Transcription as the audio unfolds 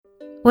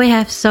We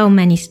have so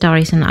many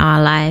stories in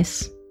our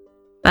lives,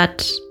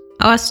 but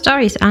our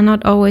stories are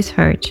not always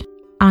heard.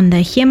 On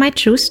the Hear My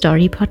True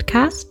Story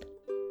podcast,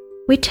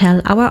 we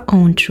tell our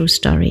own true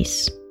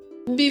stories.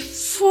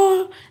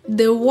 Before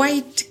the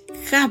white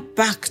car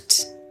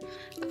parked,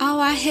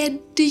 our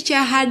head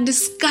teacher had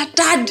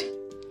scattered.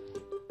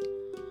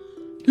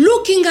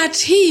 Looking at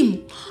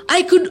him,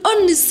 I could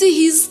only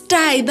see his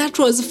tie that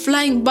was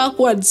flying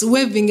backwards,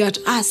 waving at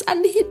us,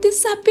 and he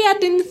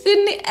disappeared in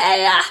thin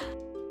air.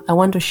 I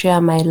want to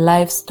share my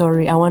life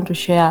story. I want to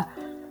share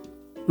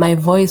my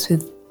voice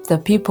with the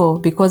people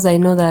because I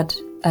know that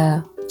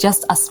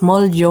just a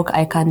small joke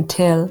I can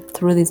tell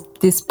through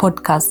this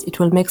podcast, it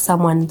will make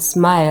someone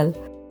smile.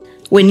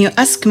 When you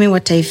ask me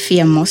what I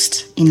fear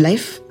most in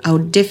life, I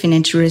would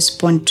definitely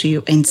respond to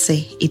you and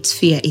say it's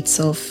fear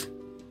itself.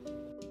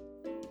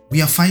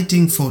 We are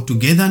fighting for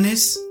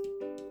togetherness.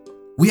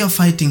 We are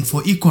fighting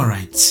for equal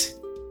rights.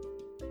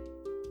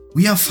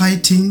 We are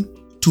fighting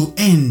to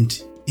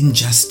end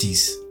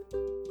injustice.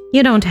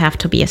 You don't have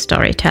to be a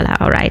storyteller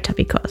or writer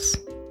because,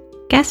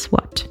 guess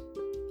what?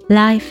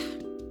 Life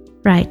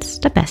writes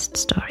the best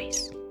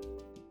stories.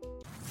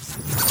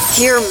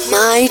 Hear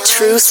my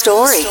true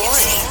story.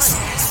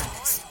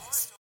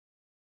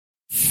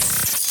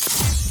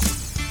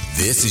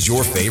 This is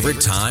your favorite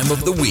time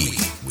of the week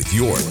with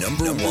your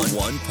number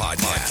one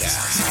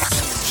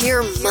podcast.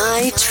 Hear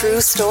my true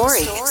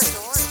story.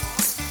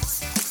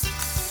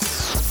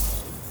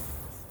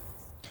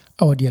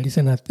 Our dear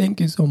listener, thank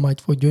you so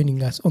much for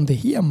joining us on the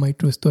Hear My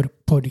True Story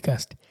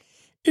podcast.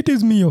 It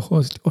is me, your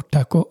host,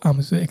 Otako.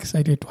 I'm so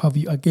excited to have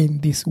you again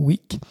this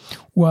week.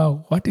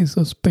 Wow, what is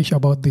so special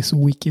about this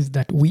week is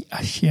that we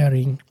are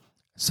sharing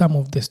some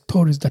of the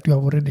stories that we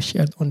have already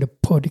shared on the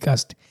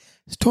podcast.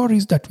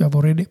 Stories that we have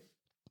already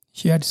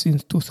shared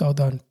since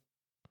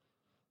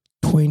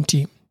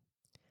 2020.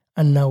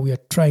 And now we are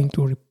trying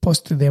to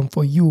repost them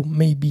for you.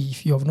 Maybe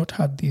if you have not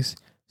had these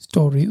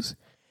stories,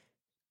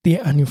 they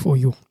are new for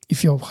you.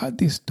 If you have had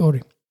this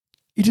story,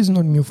 it is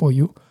not new for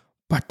you,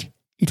 but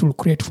it will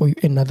create for you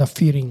another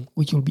feeling,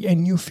 which will be a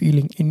new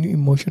feeling, a new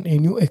emotion, a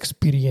new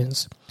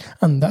experience.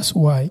 And that's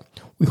why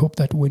we hope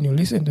that when you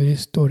listen to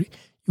this story,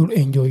 you'll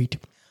enjoy it.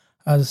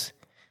 As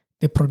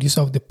the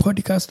producer of the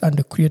podcast and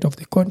the creator of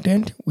the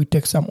content, we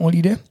take some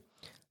holiday.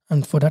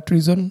 And for that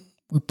reason,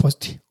 we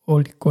post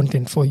all the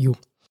content for you.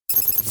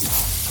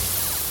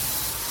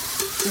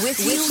 With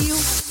you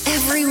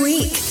every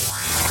week.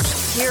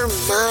 Hear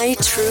my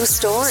true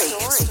story.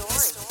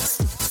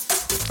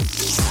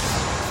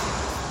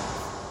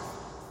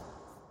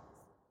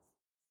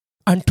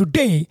 And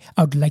today,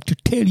 I would like to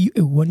tell you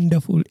a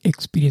wonderful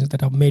experience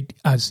that I've made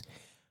as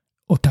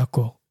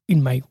Otako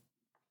in my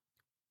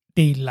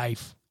daily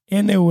life.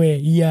 Anyway,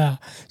 yeah.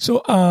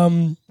 So,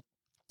 I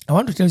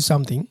want to tell you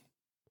something.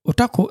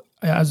 Otako,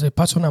 as a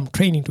person, I'm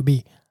training to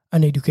be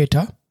an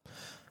educator.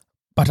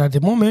 But at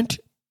the moment,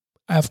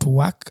 I have to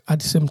work.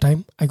 At the same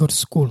time, I go to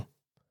school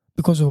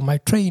because of my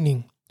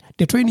training.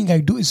 The training I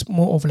do is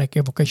more of like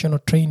a vocational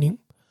training.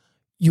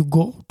 You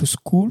go to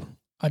school.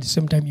 At the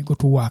same time, you go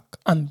to work.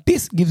 And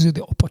this gives you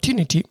the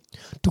opportunity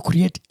to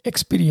create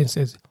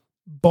experiences,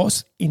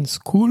 both in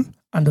school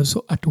and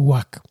also at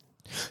work.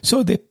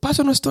 So the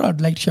personal story I'd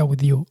like to share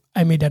with you,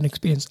 I made an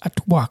experience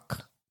at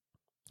work.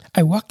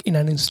 I work in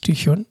an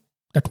institution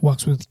that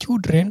works with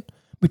children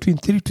between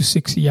 3 to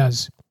 6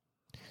 years.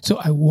 So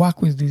I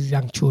work with these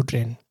young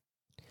children.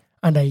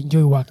 And I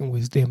enjoy working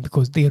with them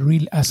because they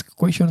really ask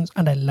questions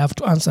and I love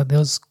to answer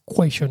those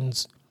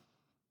questions.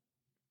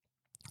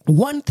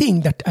 One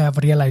thing that I have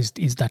realized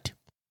is that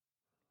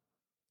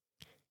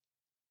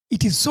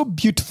it is so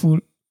beautiful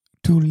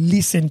to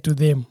listen to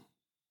them.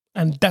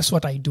 And that's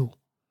what I do.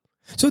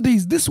 So there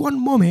is this one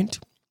moment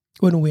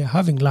when we are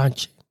having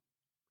lunch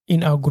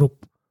in our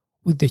group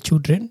with the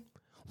children.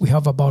 We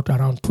have about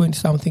around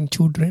 20-something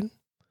children.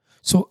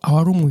 So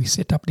our room, we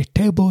set up the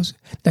tables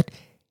that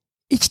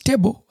each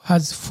table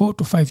has 4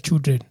 to 5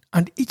 children.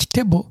 And each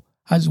table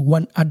has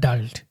one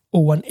adult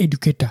or one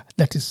educator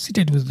that is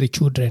seated with the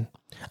children.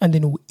 And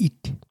then we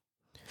eat.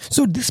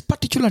 So this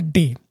particular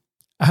day,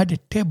 I had a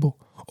table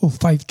of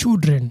 5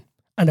 children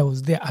and I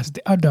was there as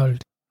the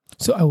adult.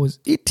 So I was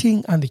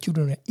eating and the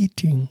children were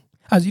eating.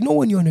 As you know,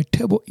 when you're on a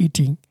table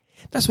eating,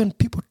 that's when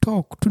people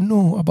talk to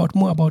know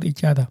more about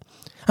each other.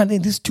 And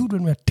then these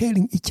children were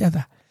telling each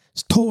other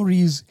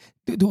stories.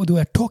 They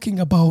were talking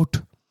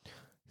about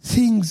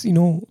things,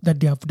 that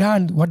they have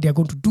done, what they are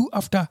going to do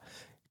after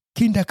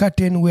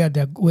kindergarten,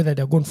 whether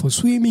they're going for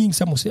swimming.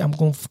 Some will say, I'm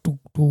going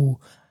to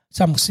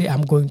some say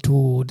I'm going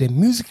to the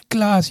music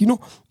class.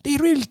 They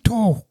really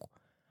talk.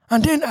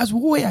 And then as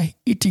we were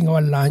eating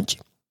our lunch,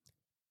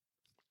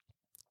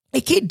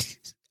 a kid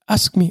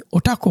asked me,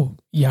 Otako,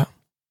 yeah.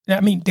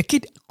 The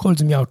kid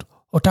calls me out,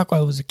 Otako.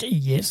 I was like,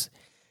 yes.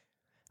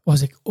 I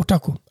was like,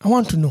 Otako, I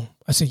want to know.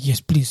 I said,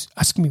 yes, please,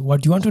 ask me.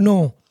 What do you want to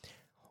know?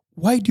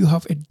 Why do you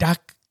have a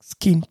dark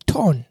skin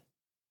tone?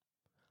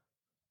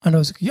 And I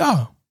was like,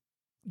 yeah.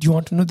 Do you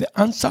want to know the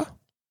answer?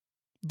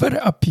 Very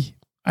happy,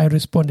 I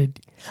responded.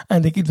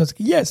 And the kid was like,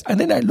 yes. And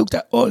then I looked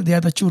at all the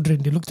other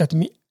children. They looked at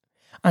me.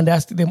 And I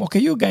asked them, okay,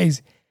 you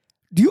guys,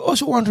 do you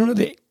also want to know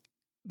the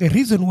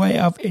reason why I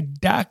have a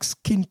dark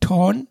skin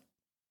tone?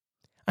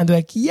 And they're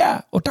like,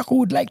 yeah, Otaku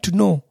would like to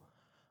know.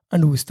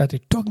 And we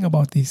started talking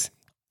about this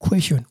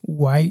question,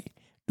 why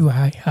do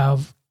I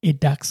have a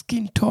dark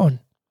skin tone?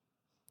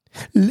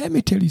 Let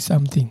me tell you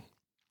something.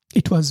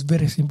 It was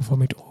very simple for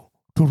me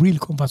to really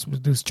converse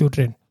with these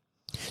children.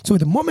 So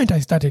the moment I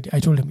started, I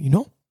told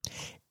them,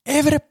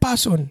 every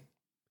person,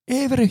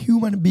 every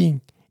human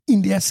being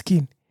in their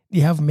skin, they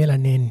have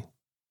melanin.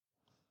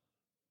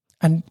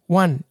 And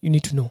one, you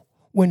need to know,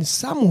 when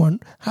someone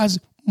has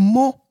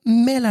more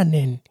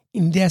melanin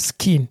in their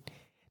skin,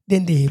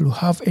 then they will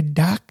have a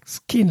dark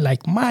skin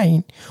like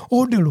mine,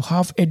 or they will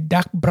have a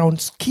dark brown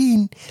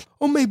skin,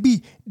 or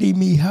maybe they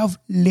may have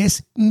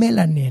less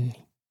melanin.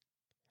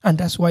 And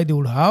that's why they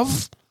will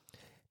have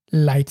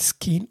light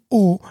skin,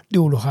 or they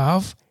will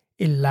have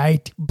a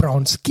light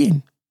brown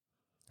skin.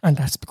 And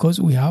that's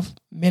because we have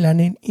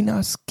melanin in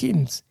our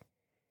skins.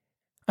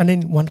 And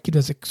then one kid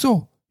was like,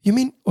 so, you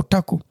mean,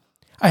 Otaku,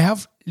 I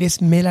have less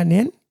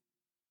melanin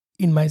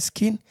in my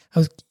skin? I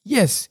was like,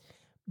 yes,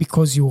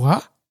 because you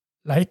are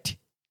light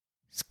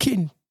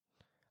skin.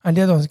 And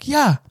the other was like,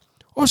 yeah,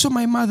 also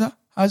my mother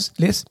has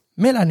less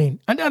melanin.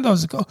 And the other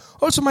was like,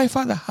 also my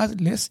father has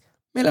less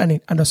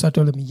melanin. And also I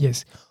told him,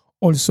 yes,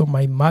 also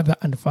my mother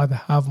and father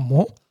have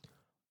more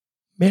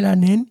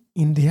melanin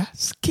in their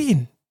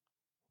skin.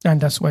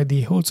 And that's why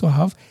they also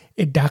have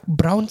a dark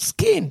brown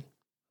skin.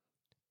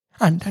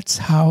 And that's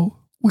how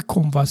we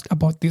conversed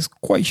about this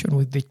question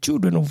with the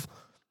children of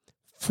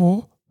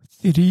 4,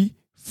 3,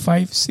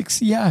 5,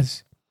 6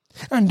 years.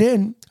 And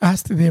then I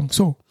asked them,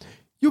 so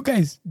you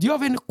guys, do you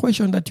have any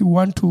question that you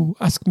want to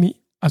ask me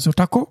as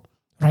Otaku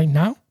right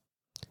now?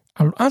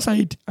 I'll answer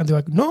it. And they're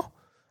like, no,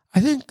 I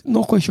think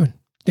no question.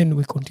 Then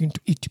we continue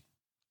to eat.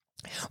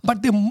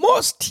 But the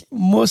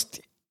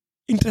most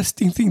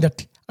interesting thing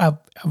that I've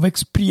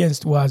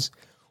experienced was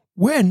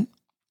when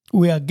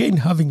we are again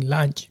having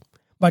lunch,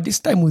 but this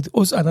time with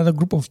also another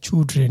group of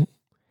children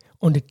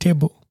on the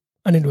table.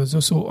 And it was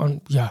also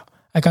on,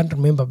 I can't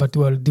remember, but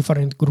we were a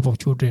different group of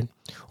children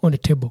on the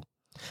table.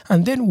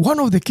 And then one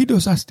of the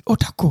kiddos asked,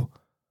 Otaku,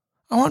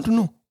 I want to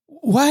know,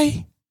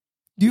 why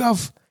do you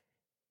have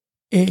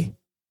a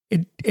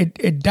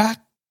dark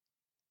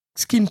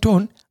skin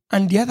tone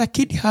and the other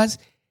kid has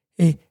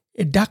a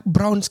dark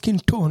brown skin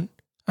tone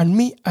and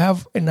me, I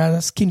have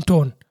another skin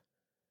tone?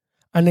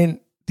 And then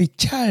the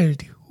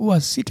child who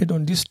was seated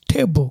on this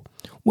table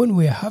when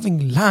we were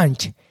having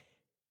lunch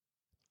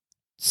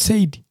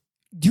said,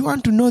 do you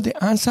want to know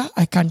the answer?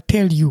 I can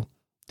tell you.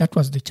 That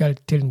was the child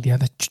telling the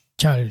other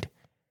child.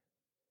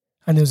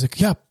 And they was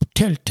like, yeah,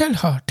 tell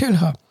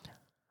her.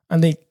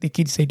 And the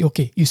kid said,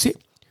 okay, you see,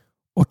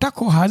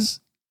 Otaku has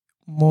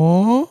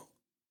more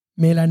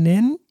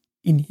melanin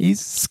in his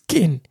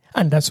skin.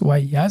 And that's why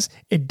he has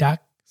a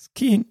dark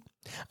skin.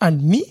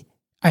 And me,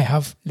 I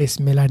have less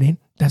melanin.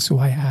 That's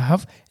why I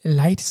have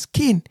light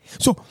skin.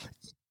 So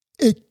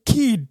a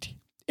kid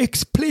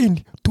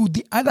explained to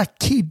the other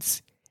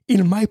kids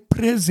in my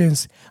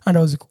presence. And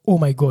I was like, oh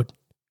my God,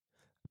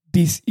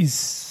 this is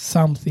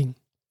something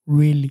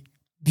really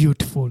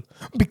beautiful.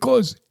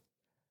 Because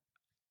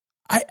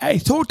I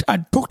thought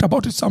I'd talked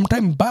about it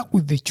sometime back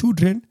with the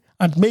children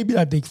and maybe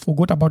that they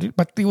forgot about it.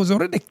 But there was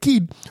already a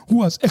kid who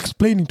was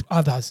explaining to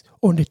others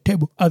on the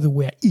table as they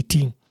were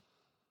eating.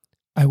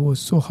 I was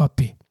so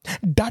happy.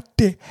 That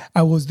day,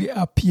 I was the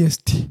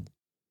happiest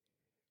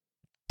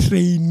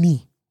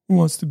trainee who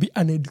wants to be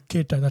an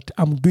educator, that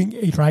I'm doing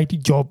a right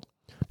job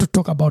to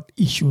talk about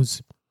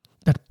issues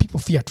that people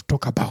fear to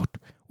talk about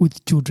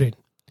with children.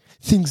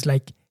 Things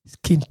like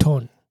skin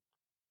tone.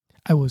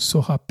 I was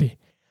so happy.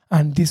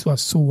 And this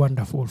was so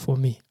wonderful for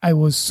me. I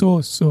was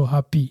so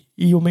happy.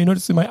 You may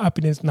not see my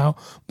happiness now,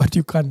 but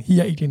you can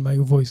hear it in my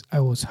voice.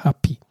 I was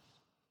happy.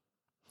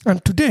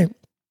 And today,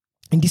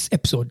 in this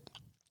episode,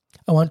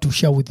 I want to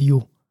share with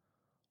you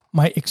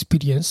my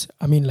experience.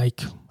 I mean,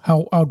 like,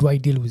 how do I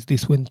deal with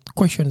this when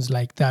questions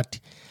like that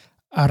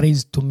are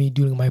raised to me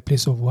during my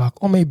place of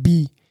work, or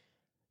maybe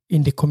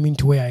in the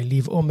community where I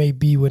live, or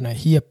maybe when I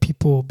hear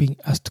people being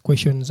asked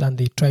questions and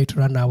they try to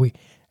run away.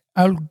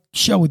 I'll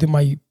share with you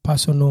my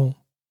personal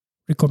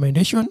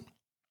recommendation.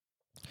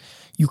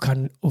 You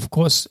can, of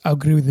course,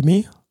 agree with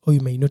me, or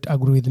you may not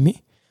agree with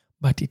me,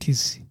 but it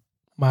is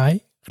my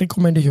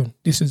recommendation.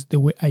 This is the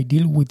way I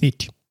deal with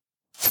it.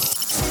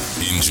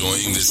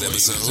 Enjoying this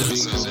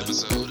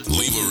episode?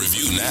 Leave a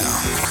review now.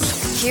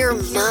 Hear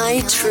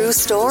my true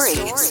story.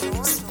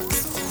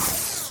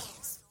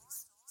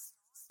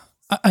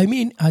 I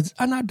mean, as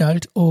an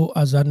adult or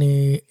as an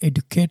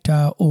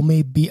educator, or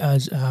maybe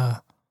as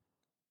a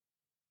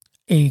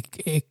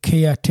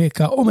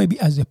caretaker, or maybe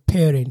as a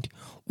parent,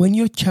 when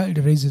your child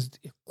raises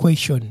a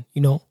question,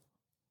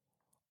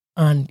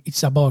 and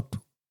it's about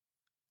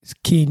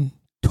skin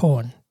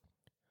tone,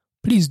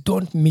 please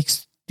don't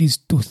mix these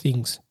two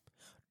things.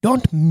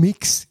 Don't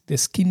mix the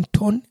skin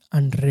tone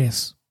and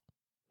race.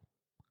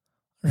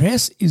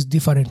 Race is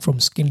different from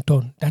skin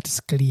tone. That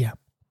is clear.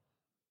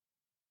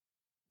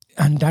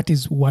 And that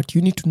is what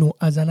you need to know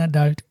as an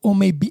adult, or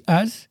maybe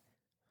as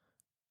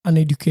an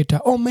educator,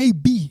 or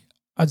maybe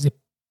as a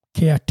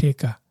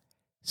caretaker.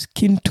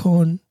 Skin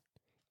tone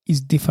is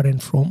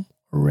different from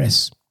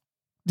race.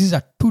 These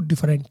are two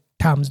different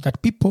terms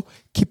that people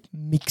keep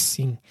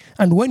mixing.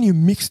 And when you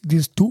mix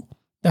these two,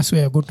 that's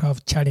where you're going to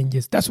have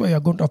challenges. That's why you're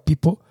going to have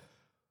people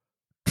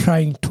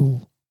trying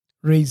to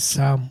raise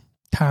some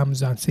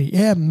terms and say,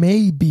 yeah,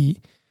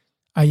 maybe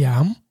I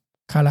am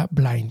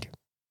colorblind.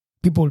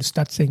 People will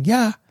start saying,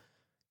 yeah,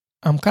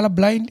 I'm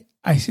colorblind.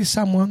 I see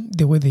someone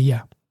the way they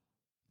are.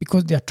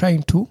 Because they are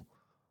trying to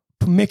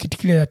make it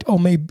clear that,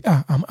 maybe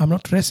I'm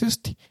not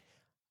racist.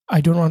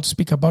 I don't want to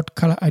speak about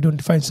color. I don't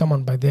define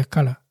someone by their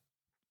color.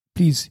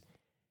 Please,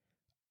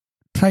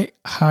 try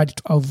hard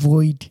to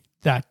avoid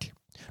that.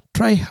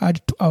 Try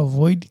hard to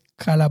avoid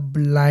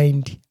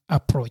colorblind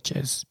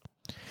approaches.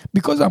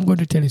 Because I'm going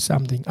to tell you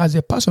something. As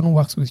a person who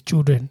works with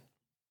children,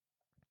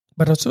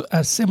 but also at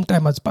the same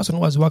time as a person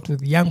who has worked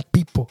with young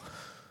people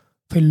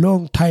for a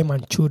long time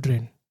and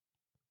children,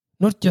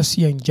 not just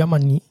here in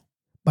Germany,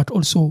 but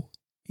also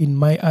in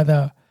my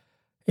other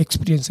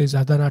experiences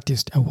as an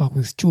artist, I work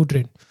with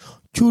children.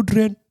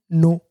 Children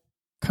know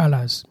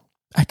colors.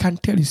 I can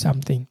tell you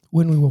something.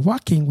 When we were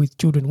working with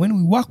children, when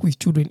we work with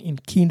children in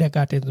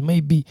kindergartens,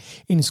 maybe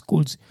in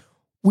schools,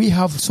 we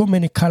have so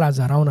many colors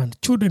around, and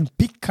children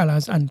pick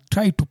colors and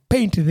try to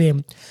paint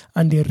them,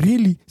 and they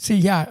really say,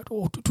 yeah,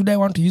 today I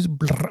want to use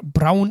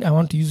brown, I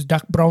want to use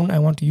dark brown, I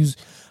want to use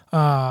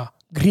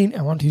green,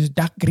 I want to use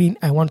dark green,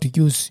 I want to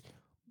use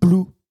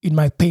blue in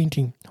my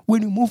painting.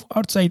 When we move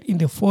outside in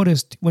the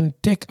forest, when we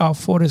take our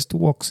forest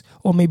walks,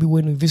 or maybe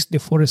when we visit the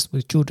forest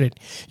with children,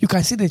 you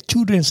can see the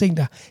children saying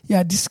that,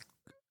 yeah, this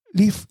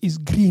leaf is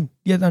green,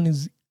 the other one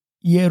is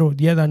yellow,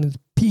 the other one is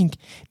pink,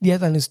 the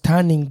other one is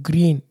turning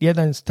green, the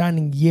other one is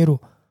turning yellow,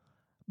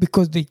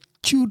 because the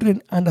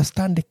children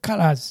understand the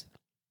colors.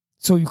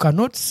 So you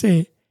cannot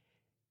say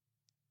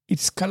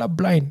it's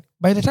colorblind.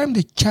 By the time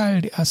the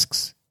child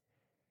asks,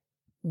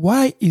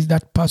 why is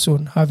that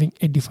person having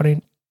a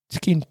different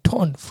skin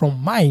tone from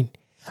mine?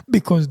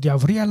 Because they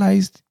have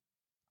realized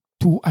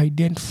to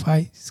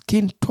identify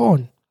skin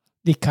tone.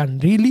 They can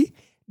really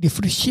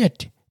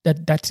differentiate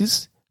that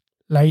is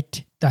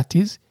light, that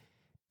is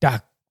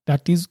dark,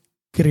 that is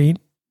green,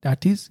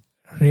 that is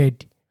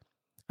red.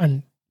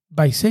 And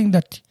by saying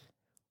that,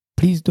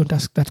 please don't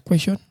ask that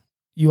question,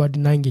 you are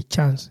denying a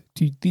chance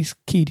to this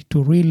kid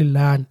to really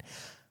learn,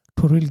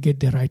 to really get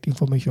the right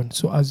information.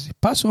 So as a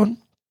person,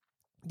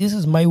 this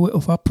is my way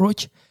of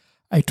approach.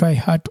 I try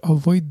hard to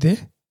avoid the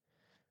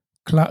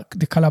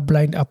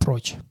colorblind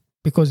approach,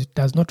 because it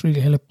does not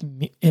really help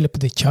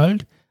the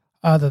child,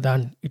 other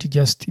than it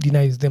just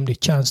denies them the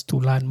chance to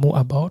learn more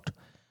about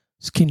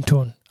skin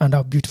tone and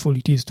how beautiful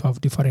it is to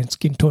have different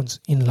skin tones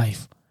in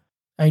life.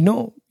 I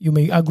know you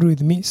may agree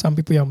with me. Some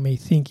people may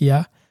think,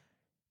 yeah,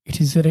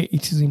 it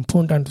is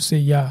important to say,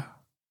 yeah,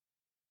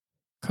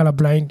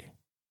 colorblind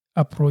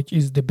approach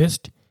is the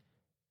best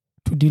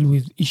to deal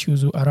with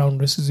issues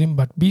around racism,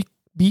 but be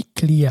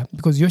clear,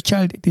 because your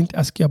child didn't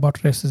ask you about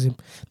racism.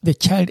 The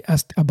child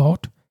asked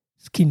about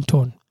skin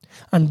tone.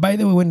 And by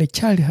the way, when a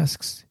child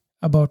asks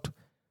about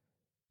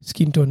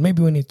skin tone,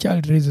 maybe when a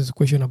child raises a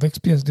question, I've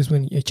experienced this,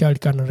 when a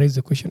child can raise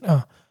the question,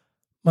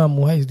 mom,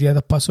 why is the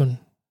other person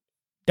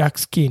dark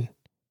skin?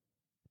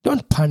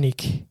 Don't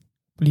panic,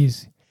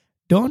 please.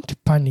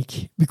 Don't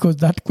panic, because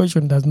that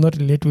question does not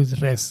relate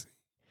with race.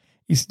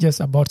 It's just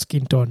about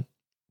skin tone.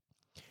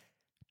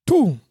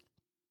 2,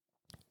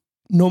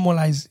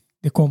 normalize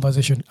the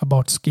conversation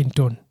about skin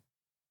tone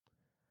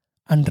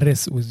and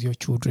race with your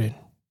children.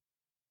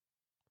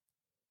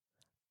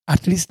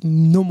 At least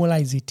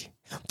normalize it.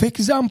 For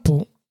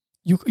example,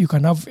 you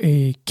can have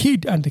a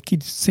kid and the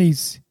kid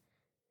says,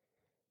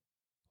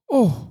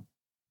 oh,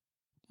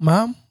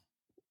 mom,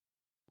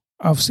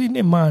 I've seen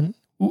a man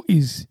who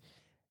is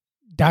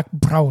dark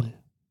brown.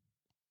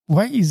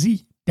 Why is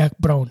he dark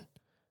brown?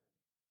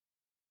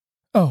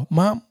 Oh,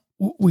 mom,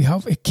 we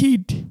have a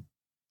kid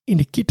in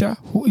the kita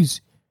who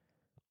is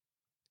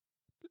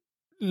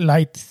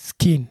light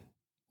skin.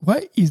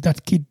 Why is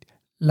that kid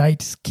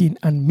light skin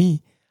and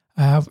me,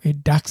 I have a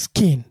dark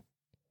skin?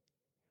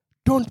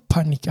 Don't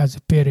panic as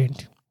a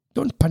parent.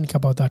 Don't panic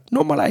about that.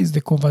 Normalize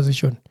the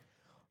conversation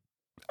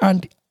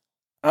and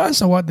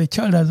answer what the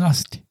child has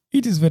asked.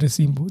 It is very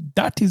simple.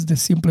 That is the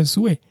simplest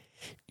way.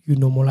 You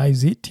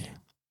normalize it.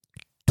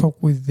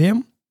 Talk with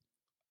them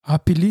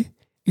happily.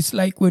 It's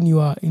like when you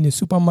are in a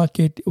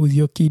supermarket with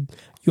your kid,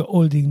 you're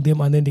holding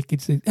them, and then the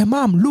kid says, hey,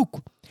 mom,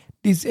 look,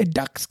 there's a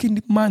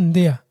dark-skinned man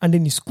there. And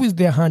then you squeeze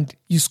their hand.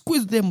 You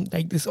squeeze them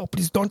like this. Oh,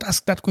 please don't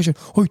ask that question.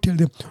 Or you tell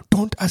them,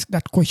 don't ask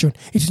that question.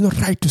 It is not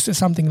right to say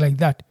something like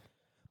that.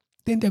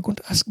 Then they're going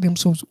to ask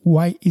themselves,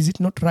 why is it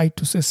not right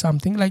to say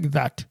something like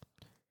that?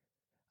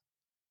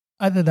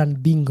 Other than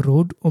being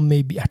rude or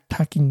maybe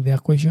attacking their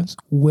questions,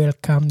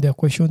 welcome their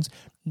questions,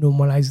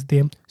 normalize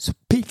them,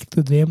 speak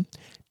to them,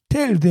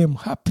 tell them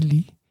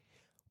happily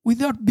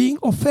without being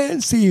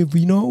offensive,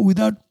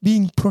 without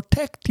being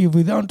protective,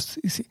 without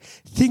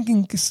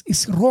thinking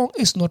it's wrong,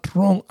 it's not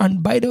wrong.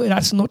 And by the way,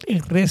 that's not a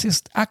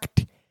racist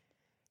act.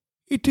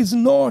 It is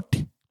not.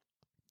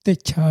 The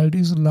child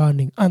is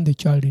learning and the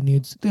child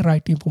needs the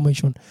right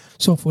information.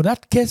 So for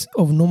that case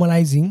of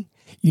normalizing,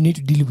 you need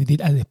to deal with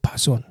it as a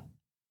person.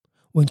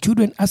 When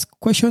children ask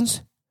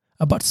questions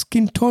about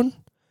skin tone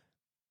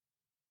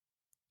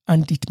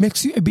and it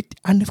makes you a bit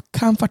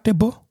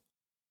uncomfortable,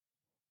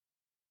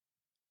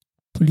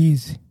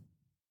 please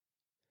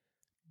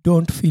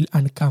don't feel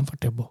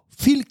uncomfortable.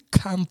 Feel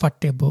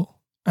comfortable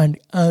and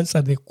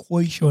answer the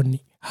question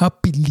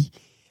happily.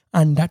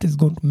 And that is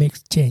going to make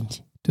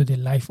change to the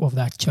life of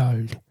that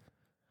child.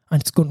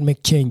 And it's going to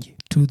make change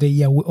to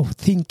their way of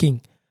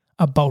thinking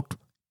about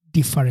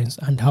difference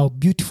and how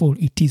beautiful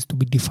it is to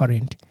be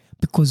different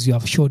because you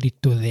have showed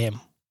it to them.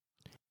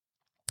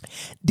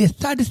 The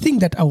third thing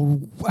that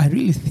I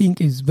really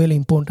think is very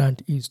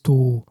important is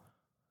to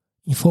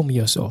inform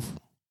yourself.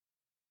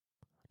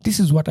 This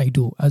is what I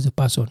do as a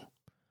person.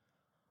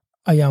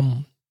 I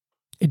am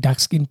a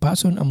dark-skinned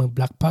person. I'm a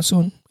black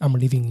person. I'm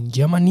living in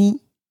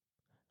Germany.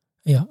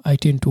 Yeah, I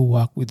tend to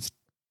work with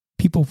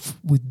people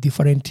with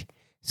different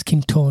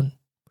skin tone.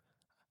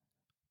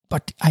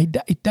 But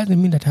it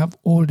doesn't mean that I have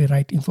all the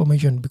right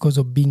information because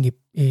of being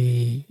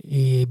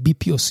a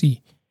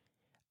BPOC.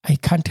 I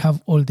can't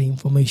have all the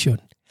information.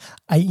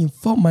 I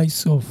inform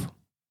myself.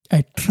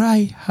 I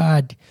try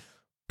hard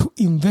to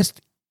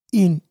invest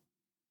in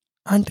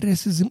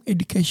anti-racism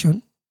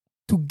education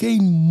to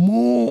gain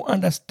more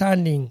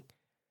understanding.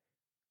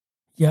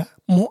 Yeah,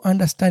 more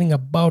understanding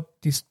about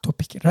this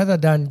topic rather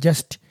than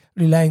just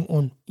relying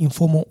on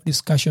informal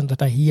discussions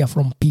that I hear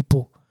from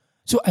people.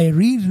 So I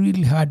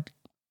really hard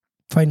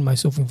find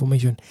myself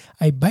information.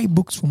 I buy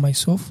books for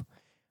myself.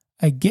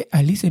 I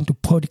listen to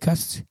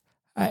podcasts.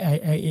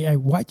 I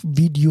watch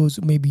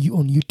videos maybe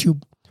on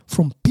YouTube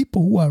from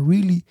people who are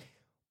really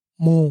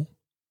more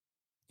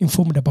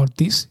informed about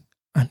this.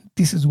 And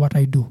this is what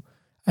I do.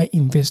 I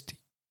invest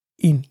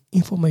in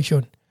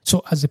information.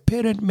 So as a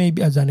parent,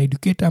 maybe as an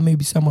educator,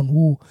 maybe someone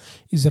who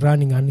is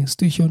running an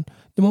institution,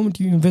 the moment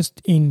you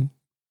invest in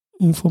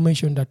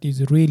information that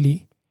is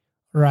really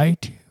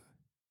right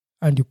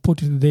and you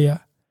put it there,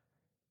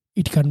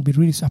 it can be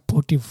really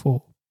supportive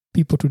for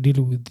people to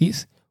deal with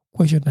this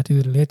question that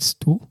relates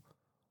to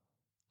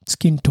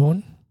skin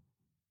tone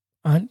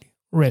and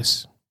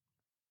race.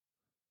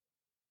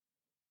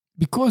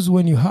 Because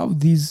when you have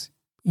these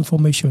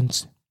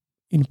informations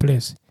in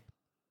place,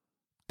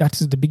 that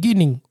is the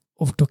beginning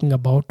of talking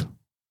about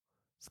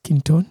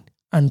skin tone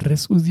and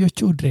race with your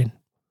children,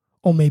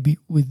 or maybe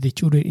with the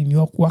children in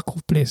your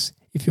workplace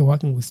if you're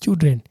working with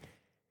children.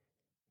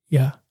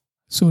 Yeah.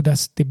 So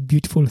that's the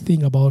beautiful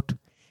thing about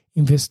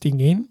investing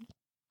in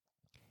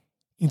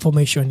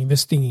information,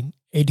 investing in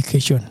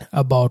education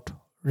about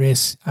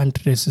race and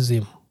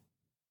racism.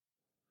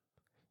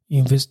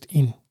 Invest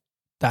in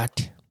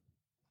that.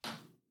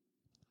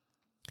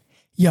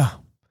 Yeah.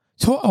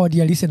 So our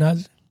dear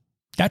listeners,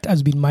 that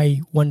has been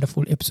my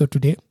wonderful episode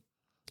today.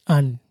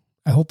 And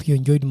I hope you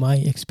enjoyed my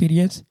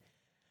experience.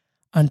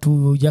 And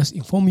to just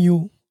inform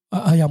you,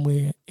 I am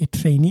a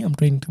trainee. I'm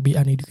training to be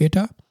an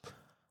educator.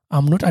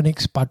 I'm not an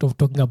expert of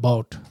talking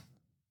about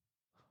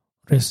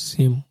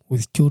racism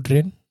with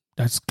children.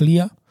 That's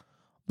clear.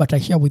 But I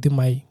share with you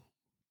my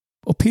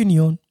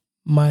opinion,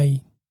 my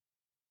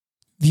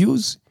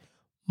views,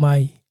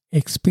 my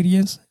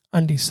experience,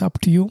 and it's up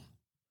to you.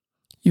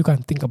 You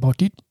can think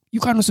about it. You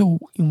can also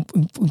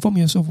inform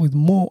yourself with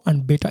more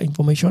and better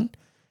information.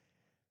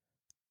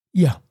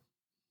 Yeah.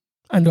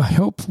 And I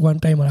hope one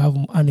time I'll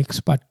have an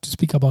expert to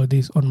speak about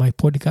this on my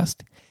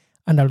podcast,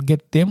 and I'll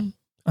get them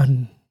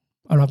and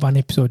I'll have an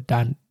episode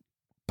done,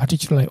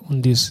 particularly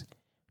on this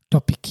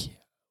topic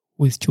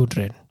with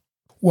children.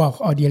 Wow,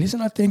 our dear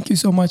listener, thank you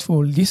so much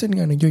for listening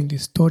and enjoying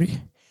this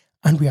story.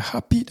 And we are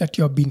happy that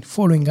you have been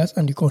following us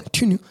and you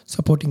continue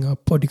supporting our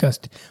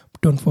podcast.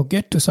 Don't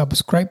forget to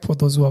subscribe for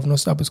those who have not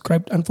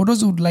subscribed. And for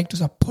those who would like to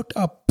support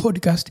our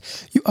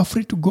podcast, you are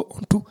free to go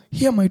on to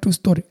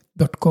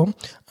hearmytruestory.com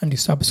and you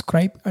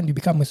subscribe and you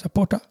become a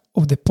supporter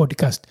of the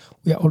podcast.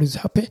 We are always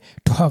happy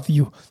to have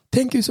you.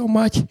 Thank you so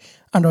much.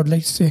 And I would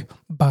like to say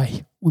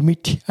bye. We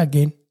meet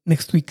again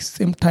next week,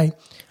 same time,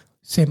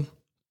 same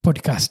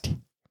podcast.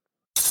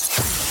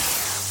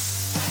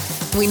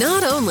 We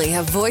not only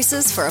have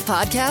voices for a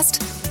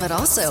podcast, but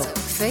also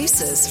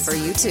faces for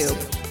YouTube.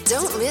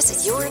 Don't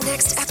miss your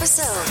next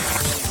episode.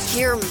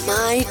 Hear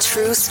my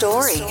true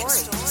story.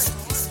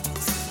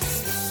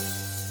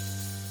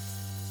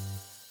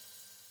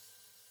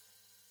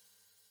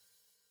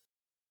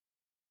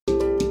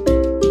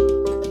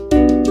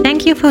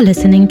 Thank you for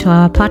listening to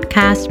our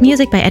podcast,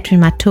 Music by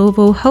Edwin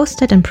Matovo,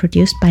 hosted and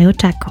produced by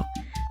Otako.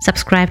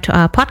 Subscribe to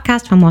our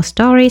podcast for more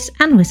stories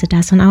and visit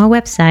us on our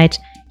website,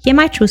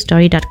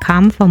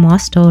 hearmytruestory.com, for more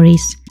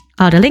stories.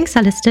 All the links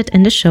are listed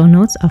in the show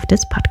notes of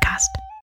this podcast.